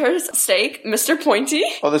named her steak Mr. Pointy.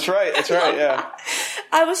 Oh, that's right, yeah.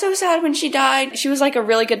 I was so sad when she died. She was a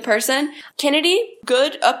really good person. Kennedy,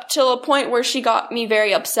 good up till a point where she got me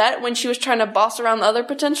very upset when she was trying to boss around the other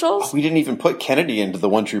potentials. We didn't even put Kennedy into the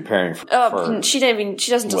one true pairing for she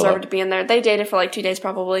doesn't deserve to be in there. They dated for 2 days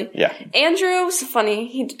probably. Yeah. Andrew's funny.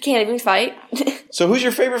 He can't even fight. So who's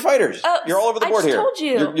your favorite fighters? You're all over the board here. I just told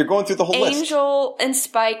you. You're going through the whole list. Angel and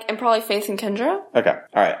Spike and probably Faith and Kendra. Okay.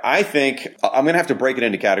 All right. I think I'm going to have to break it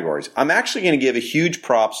into categories. I'm actually going to give a huge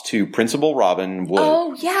props to Principal Robin Wood.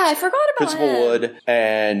 Oh, yeah. I forgot about Principal Wood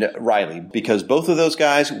and Riley, because both of those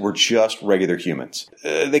guys were just regular humans.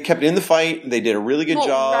 They kept in the fight. They did a really good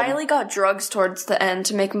job. Riley got drugs towards the end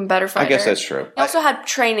to make him a better fighter. I guess that's true. He also had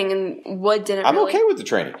training, and Wood didn't I'm okay with the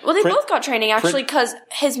training. Well, they both got training, actually, because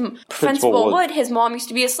Principal Wood, his mom used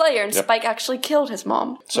to be a slayer, and Spike actually killed his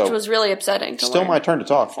mom, which was really upsetting to learn. My turn to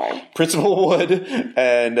talk. Sorry. Principal Wood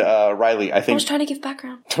and Riley, I think... I was trying to give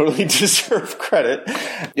background. Totally deserve credit.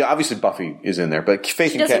 Yeah, obviously Buffy is in there, but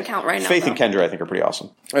Faith and Kendra, I think, are pretty awesome.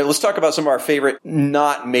 All right, let's talk about some of our favorite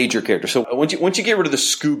not major characters. So once you get rid of the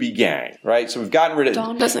Scooby Gang, right? So we've gotten rid of...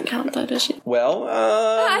 Dawn doesn't count, though, does she? Well,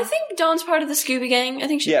 I think Dawn's part of the Scooby Gang. I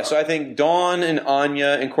think she... Yeah, so I think Dawn and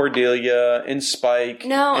Anya and Cordelia and Spike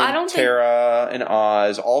I don't think... Tara and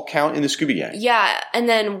Oz all count in the Scooby Gang. Yeah, and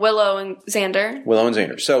then Willow and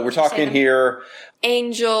Xander. So we're talking here...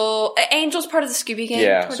 Angel's part of the Scooby Gang.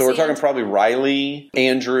 Yeah, so we're talking probably Riley,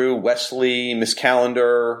 Andrew, Wesley, Miss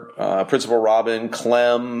Calendar, Principal Robin,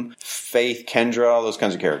 Clem, Faith, Kendra, all those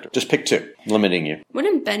kinds of characters. Just pick 2, limiting you.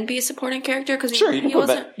 Wouldn't Ben be a supporting character? Sure, you can put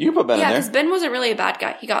Ben in there. Yeah, because Ben wasn't really a bad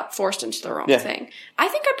guy. He got forced into the wrong thing. I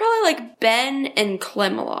think I'd probably like Ben and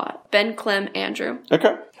Clem a lot. Ben, Clem, Andrew.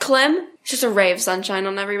 Okay. Clem, just a ray of sunshine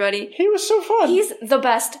on everybody. He was so fun. He's the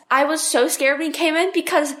best. I was so scared when he came in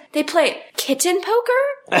because they play kitten poker.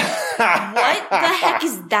 What the heck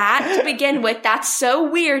is that to begin with? That's so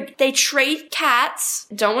weird. They trade cats.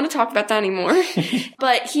 Don't want to talk about that anymore.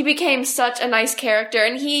 But he became such a nice character,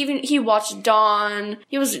 and he watched Dawn.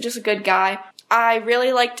 He was just a good guy. I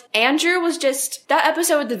really liked Andrew. Was just that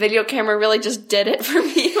episode with the video camera really just did it for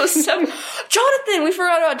me. It was so Jonathan. We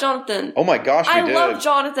forgot about Jonathan. Oh my gosh, we did. I love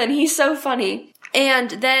Jonathan. He's so funny. And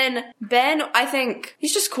then Ben, I think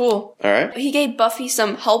he's just cool. All right. He gave Buffy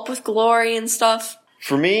some help with Glory and stuff.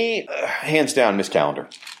 For me, hands down, Miss Calendar.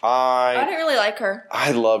 I didn't really like her.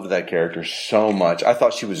 I loved that character so much. I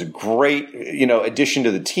thought she was a great, addition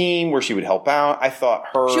to the team where she would help out. I thought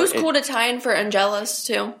she was cool to tie in for Angelus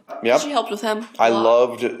too. Yep. She helped with him. I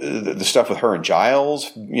loved the stuff with her and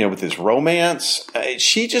Giles, with his romance.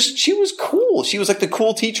 She was cool. She was like the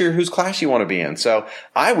cool teacher whose class you want to be in. So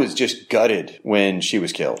I was just gutted when she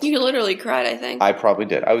was killed. You literally cried, I think. I probably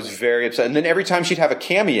did. I was very upset. And then every time she'd have a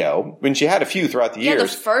cameo, when she had a few throughout the years. Yeah, the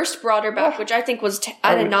first brought her back, which I think was,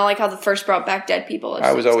 I did not like how the first brought back dead people.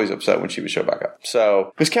 I was always upset when she would show back up.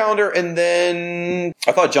 So, Miss Calendar, and then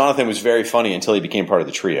I thought Jonathan was very funny until he became part of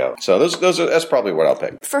the trio. So that's probably what I'll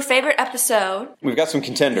pick. For favorite episode. We've got some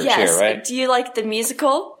contenders here, right? Do you like the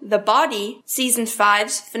musical, The Body, season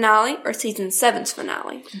 5's finale, or season 7's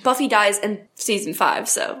finale? Buffy dies in season 5,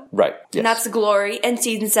 so. Right. Yes. And that's the Glory, and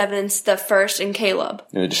season 7's the First and Caleb.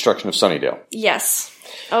 And the destruction of Sunnydale. Yes.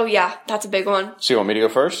 Oh yeah, that's a big one. So you want me to go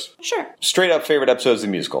first? Sure. Straight up favorite episodes of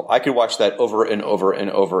the musical. I could watch that over and over and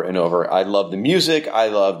over and over. I love the music. I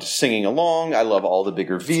loved singing along. I love all the big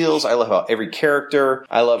reveals. I love how every character.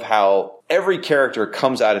 I love how every character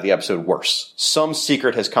comes out of the episode worse. Some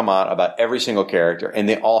secret has come out about every single character, and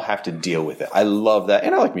they all have to deal with it. I love that,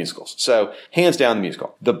 and I like musicals. So hands down the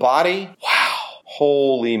musical. The Body, wow.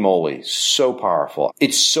 Holy moly, so powerful.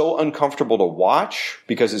 It's so uncomfortable to watch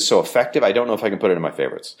because it's so effective. I don't know if I can put it in my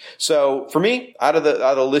favorites. So for me, out of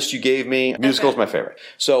the list you gave me, musical is my favorite.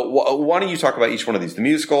 So why don't you talk about each one of these? The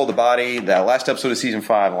musical, The Body, the last episode of season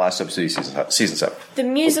 5, and the last episode of season 7. The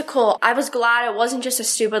musical, I was glad it wasn't just a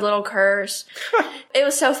stupid little curse. It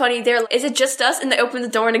was so funny. Is it just us? And they opened the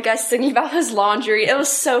door and a guy's singing about his laundry. It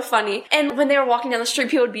was so funny. And when they were walking down the street,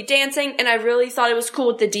 people would be dancing, and I really thought it was cool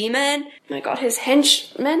with the demon. Oh my god, his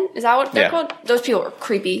henchmen? Is that what they're called? Those people were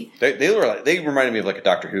creepy. They reminded me of like a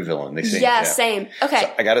Doctor Who villain. They sing. Yeah, same. Okay.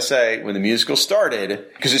 So I gotta say, when the musical started,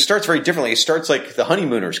 because it starts very differently, it starts like The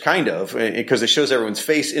Honeymooners, kind of, because it shows everyone's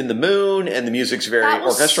face in the moon, and the music's very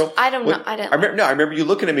orchestral. I don't know. I remember you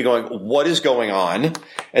looking at me going, what is going on?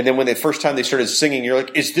 And then when the first time they started singing, you're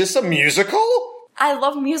like, is this a musical? I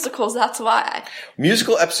love musicals, that's why.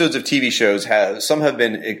 Musical episodes of TV shows some have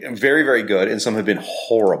been very, very good, and some have been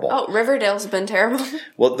horrible. Oh, Riverdale's been terrible.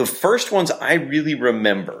 Well, the first ones I really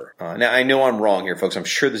remember. Now, I know I'm wrong here, folks. I'm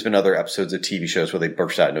sure there's been other episodes of TV shows where they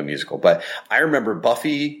burst out into a musical. But I remember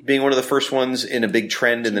Buffy being one of the first ones in a big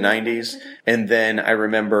trend in the 90s. And then I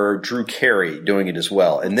remember Drew Carey doing it as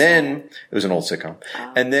well. And then, it was an old sitcom.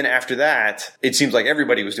 And then after that, it seems like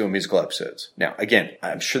everybody was doing musical episodes. Now, again,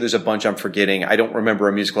 I'm sure there's a bunch I'm forgetting. I don't remember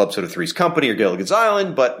a musical episode of Three's Company or Gilligan's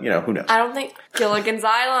Island, but, who knows? I don't think Gilligan's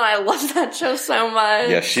Island. I love that show so much.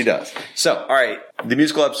 Yes, she does. So, all right, the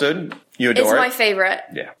musical episode, you adore it? It's my favorite.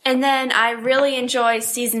 Yeah. And then I really enjoy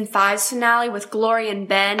season 5's finale with Glory and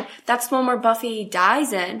Ben. That's the one where Buffy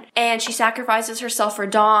dies in, and she sacrifices herself for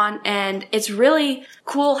Dawn, and it's really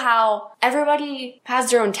cool how everybody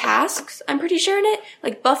has their own tasks, I'm pretty sure, in it.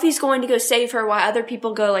 Like, Buffy's going to go save her while other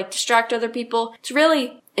people go, distract other people. It's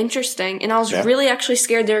really interesting, and I was really actually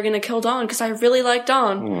scared they were going to kill Dawn because I really liked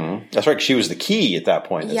Dawn. Mm-hmm. That's right, she was the key at that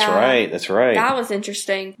point. That's right. That was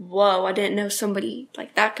interesting. Whoa, I didn't know somebody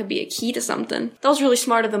like that could be a key to something. That was really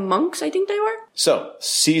smart of the monks, I think they were. So,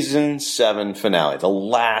 season 7 finale, the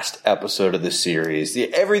last episode of the series.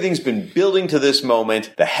 Everything's been building to this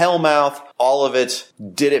moment. The Hellmouth, all of it.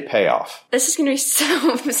 Did it pay off? This is going to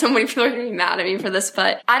be so many people are going to be mad at me for this,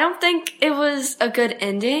 but I don't think it was a good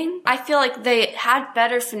ending. I feel like they had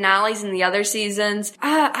better finales in the other seasons.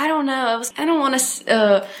 I don't know. I don't want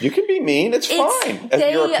to... you can be mean. It's fine.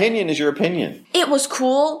 Your opinion is your opinion. It was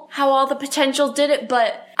cool how all the potential did it,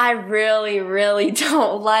 but I really, really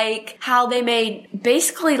don't like how they made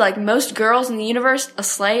basically most girls in the universe a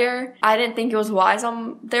slayer. I didn't think it was wise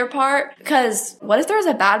on their part, because what if there was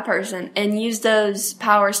a bad person and use those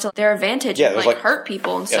powers to their advantage and hurt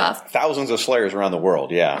people and stuff? Thousands of slayers around the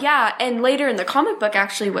world, yeah. Yeah, and later in the comic book,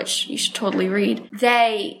 actually, which you should totally read,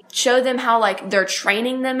 they show them how they're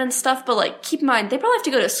training them and stuff, but keep in mind, they probably have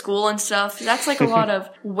to go to school and stuff. That's a lot of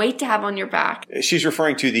weight to have on your back. She's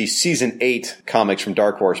referring to the season 8 comics from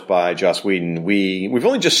Dark Horse Horse by Joss Whedon. We've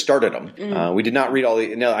only just started them. We did not read all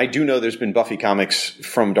the. Now I do know there's been Buffy comics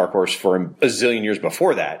from Dark Horse for a zillion years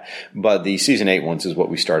before that, but the season 8 ones is what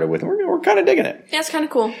we started with. And we're kind of digging it. Yeah, it's kind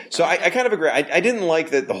of cool. So I kind of agree. I didn't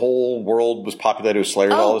like that the whole world was populated with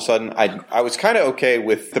Slayers all of a sudden. I was kind of okay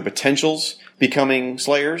with the potentials becoming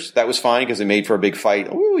Slayers. That was fine because it made for a big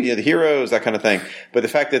fight. Ooh, yeah, the heroes, that kind of thing. But the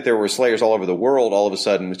fact that there were Slayers all over the world all of a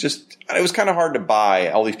sudden was just, it was kind of hard to buy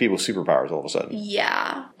all these people's superpowers all of a sudden.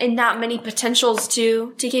 Yeah. And not many potentials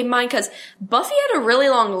to keep in mind because Buffy had a really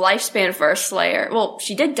long lifespan for a Slayer. Well,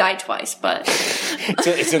 she did die twice, but...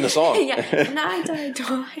 it's in the song. Yeah. And I died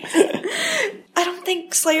twice. I don't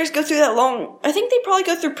think Slayers go through that long. I think they probably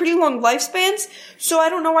go through pretty long lifespans, so I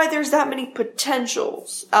don't know why there's that many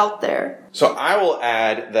potentials out there. So I will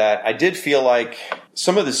add that I did feel like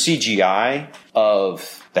some of the CGI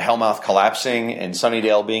of the Hellmouth collapsing and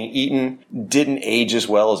Sunnydale being eaten didn't age as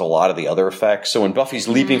well as a lot of the other effects. So when Buffy's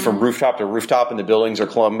leaping from rooftop to rooftop and the buildings are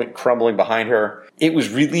crumbling behind her, it was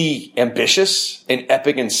really ambitious and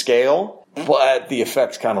epic in scale, but the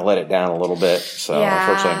effects kind of let it down a little bit. So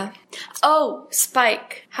unfortunately. Oh,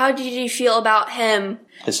 Spike. How did you feel about him?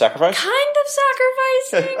 His sacrifice? Kind of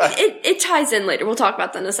sacrificing. It ties in later. We'll talk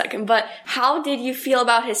about that in a second. But how did you feel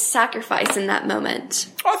about his sacrifice in that moment?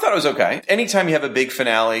 Oh, I thought it was okay. Anytime you have a big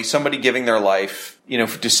finale, somebody giving their life,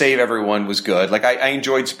 to save everyone was good. Like, I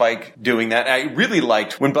enjoyed Spike doing that. And I really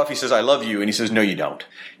liked when Buffy says, I love you, and he says, no, you don't.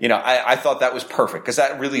 I thought that was perfect because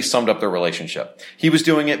that really summed up their relationship. He was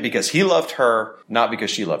doing it because he loved her, not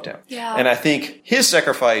because she loved him. Yeah. And I think his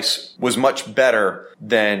sacrifice was much better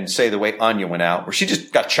than, say, the way Anya went out, where she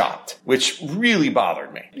just got chopped, which really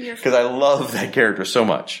bothered me because I love that character so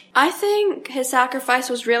much. I think his sacrifice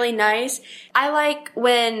was really nice. I like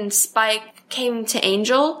when Spike came to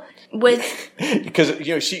Angel with... Because,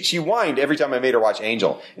 she whined every time I made her watch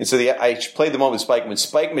Angel. And so I played the moment with Spike. When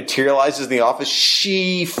Spike materializes in the office,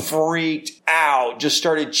 she freaked out, just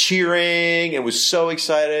started cheering and was so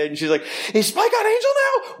excited. And she's like, is Spike on Angel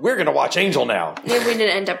now? We're going to watch Angel now. Yeah, we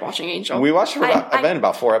didn't end up watching Angel. We watched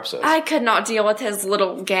about 4 episodes. I could not deal with his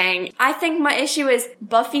little gang. I think my issue is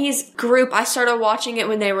Buffy's group. I started watching it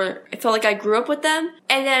when I felt like I grew up with them.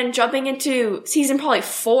 And then jumping into season probably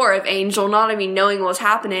 4 of Angel, not even knowing what was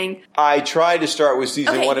happening. I tried to start with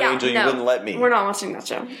season 1 of Angel. You wouldn't let me. We're not watching that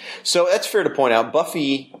show. So that's fair to point out.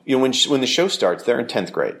 Buffy, when the show starts, they're in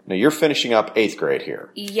 10th grade. Now you're finishing up 8th grade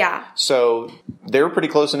here. Yeah. So they were pretty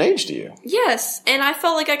close in age to you. Yes. And I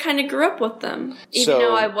felt like I kind of grew up with them. Even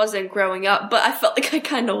though I wasn't growing up, but I felt like I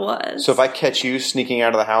kind of was. So if I catch you sneaking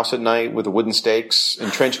out of the house at night with the wooden stakes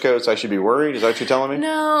and trench coats, I should be worried? Is that what you're telling me?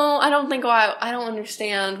 No, I don't think I don't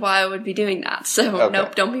understand why I would be doing that. So,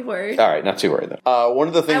 Nope, don't be worried. All right, not too worried then. One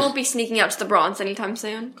of the things... I won't be sneaking out to the Bronze anytime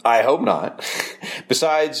soon. I hope not.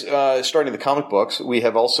 Besides starting the comic books, we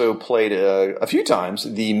have also played a few times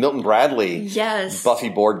the Milton Bradley Buffy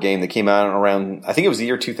board game that came out around, I think it was the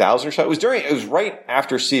year 2000 or so. It was right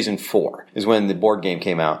after season 4 is when the board game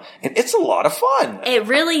came out. And it's a lot of fun. It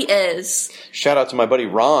really is. Shout out to my buddy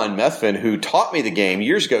Ron Methvin, who taught me the game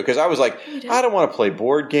years ago, because I was like, I don't want to play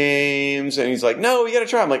board games. And he's like, no, you got to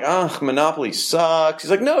try. I'm like, Monopoly sucks.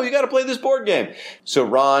 He's like, no, you got to play this board game. So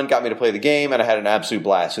Ron got me to play the game, and I had an absolute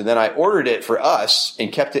blast. And then I ordered it for us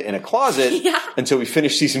and kept it in a closet until we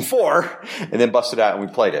finished season 4, and then busted out and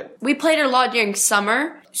we played it. We played it a lot during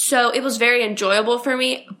summer. So it was very enjoyable for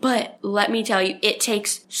me, but let me tell you, it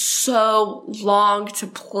takes so long to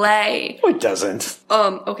play. No, it doesn't.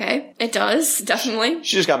 Okay. It does, definitely.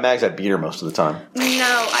 She just got mad because I beat her most of the time.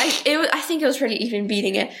 No, I think it was pretty even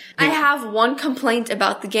beating it. I have one complaint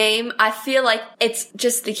about the game. I feel like it's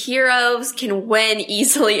just the heroes can win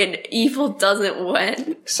easily and evil doesn't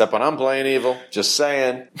win. Except when I'm playing evil. Just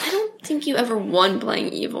saying. I don't think you ever won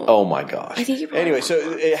playing evil. Oh my gosh. I think you probably Anyway, so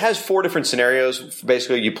it has 4 different scenarios.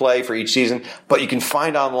 Basically, you play for each season, but you can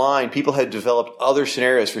find online people have developed other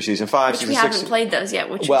scenarios for season 5, season 6. We haven't played those yet,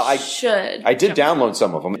 which we should. I did download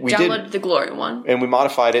some of them. We downloaded the Glory one. And we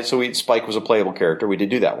modified it so Spike was a playable character. We did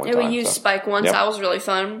do that one time. Yeah, we used Spike once. That was really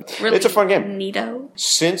fun. Really, it's a fun game. Neato.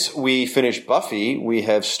 Since we finished Buffy, we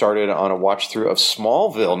have started on a watch through of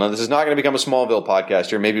Smallville. Now, this is not going to become a Smallville podcast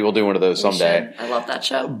here. Maybe we'll do one of those someday. I love that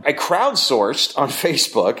show. I crowdsourced on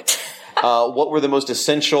Facebook what were the most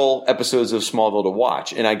essential episodes of Smallville to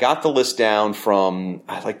watch. And I got the list down from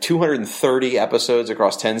like 230 episodes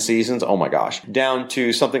across 10 seasons. Oh my gosh. Down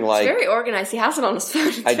to something like... It's very organized. He has it on his phone.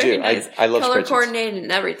 It's I do. Nice. I love color spreadsheets. coordinated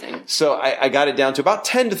and everything. So I got it down to about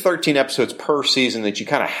 10 to 13 episodes per season that you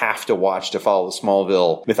kind of have to watch to follow the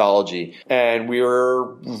Smallville mythology. And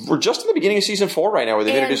we're just in the beginning of season 4 right now where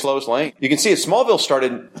they've introduced Lois Lane. You can see Smallville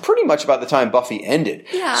started pretty much about the time Buffy ended.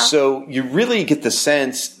 Yeah. So you really get the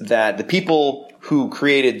sense that the people who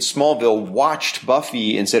created Smallville watched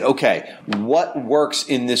Buffy and said, okay, what works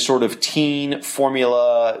in this sort of teen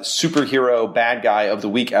formula, superhero, bad guy of the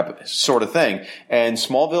week sort of thing? And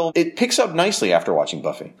Smallville, it picks up nicely after watching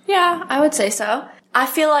Buffy. Yeah, I would say so. I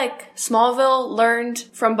feel like Smallville learned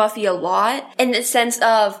from Buffy a lot in the sense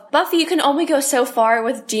of Buffy, you can only go so far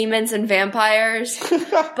with demons and vampires,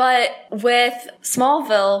 but with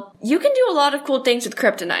Smallville, you can do a lot of cool things with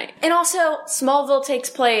kryptonite. And also, Smallville takes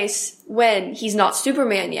place when he's not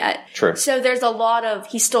Superman yet. True. So there's a lot of,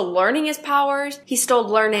 he's still learning his powers. He's still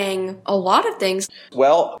learning a lot of things.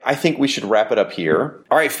 Well, I think we should wrap it up here.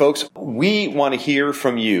 All right, folks, we want to hear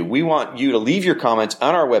from you. We want you to leave your comments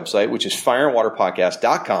on our website, which is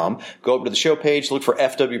fireandwaterpodcast.com. Go up to the show page, look for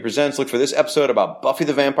FW Presents, look for this episode about Buffy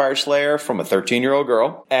the Vampire Slayer from a 13-year-old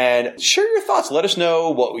girl, and share your thoughts. Let us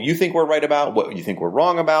know what you think we're right about, what you think we're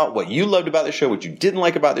wrong about, what you loved about the show, what you didn't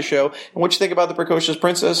like about the show, and what you think about the Precocious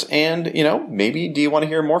Princess. And, you know, maybe do you want to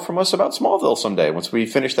hear more from us about Smallville someday once we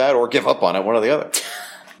finish that, or give up on it, one or the other.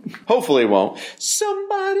 Hopefully it won't.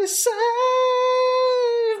 Somebody save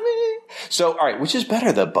me. So, all right, which is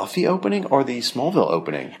better, the Buffy opening or the Smallville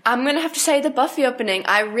opening? I'm going to have to say the Buffy opening.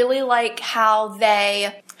 I really like how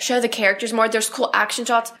they show the characters more. There's cool action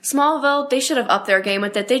shots. Smallville, they should have upped their game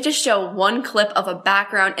with it. They just show one clip of a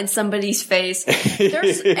background in somebody's face.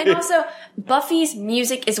 And also, Buffy's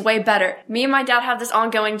music is way better. Me and my dad have this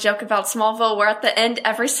ongoing joke about Smallville where at the end,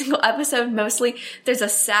 every single episode, mostly, there's a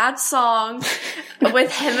sad song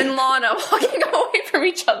with him and Lana walking away from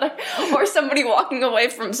each other or somebody walking away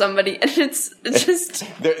from somebody. And it's just...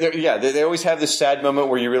 They always have this sad moment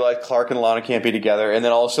where you realize Clark and Lana can't be together, and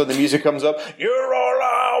then all of a sudden the music comes up. You're all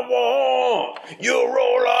I want. You're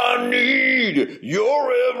all I need.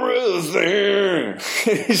 You're everything.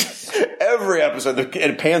 Every episode,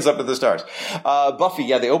 it pans up to the stars. Buffy,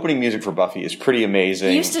 the opening music for Buffy is pretty amazing.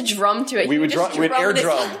 We used to drum to it. We would air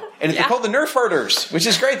drum. And they're called the Nerf Herders, which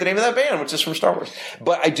is great, the name of that band, which is from Star Wars.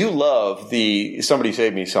 But I do love the Somebody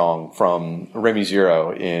Save Me song from Remy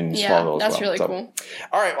Zero in Smallville as well. That's really cool.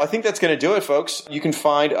 All right, well, I think that's going to do it, folks. You can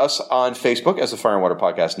find us on Facebook as the Fire and Water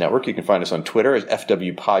Podcast Network. You can find us on Twitter as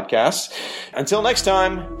FW Podcasts. Until next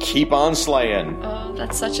time, keep on slaying. Oh,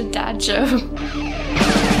 that's such a dad joke.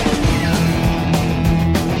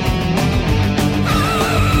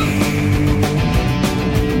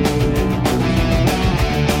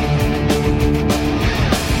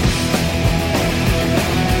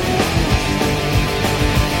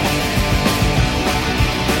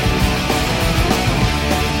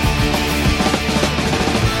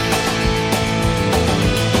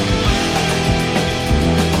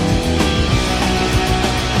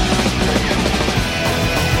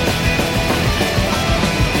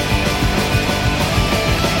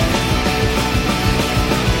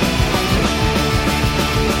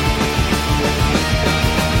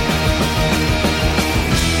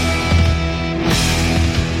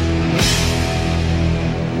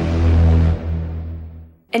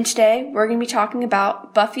 And today, we're going to be talking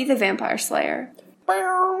about Buffy the Vampire Slayer. Is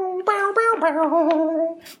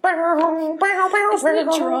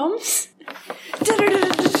it drums?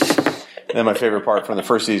 And my favorite part from the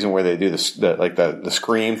first season where they do the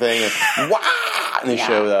scream thing. And, wah! And they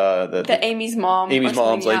show the Amy's mom. Amy's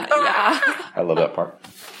mom's like, yeah. I love that part.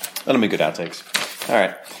 That'll be good outtakes. All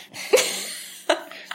right.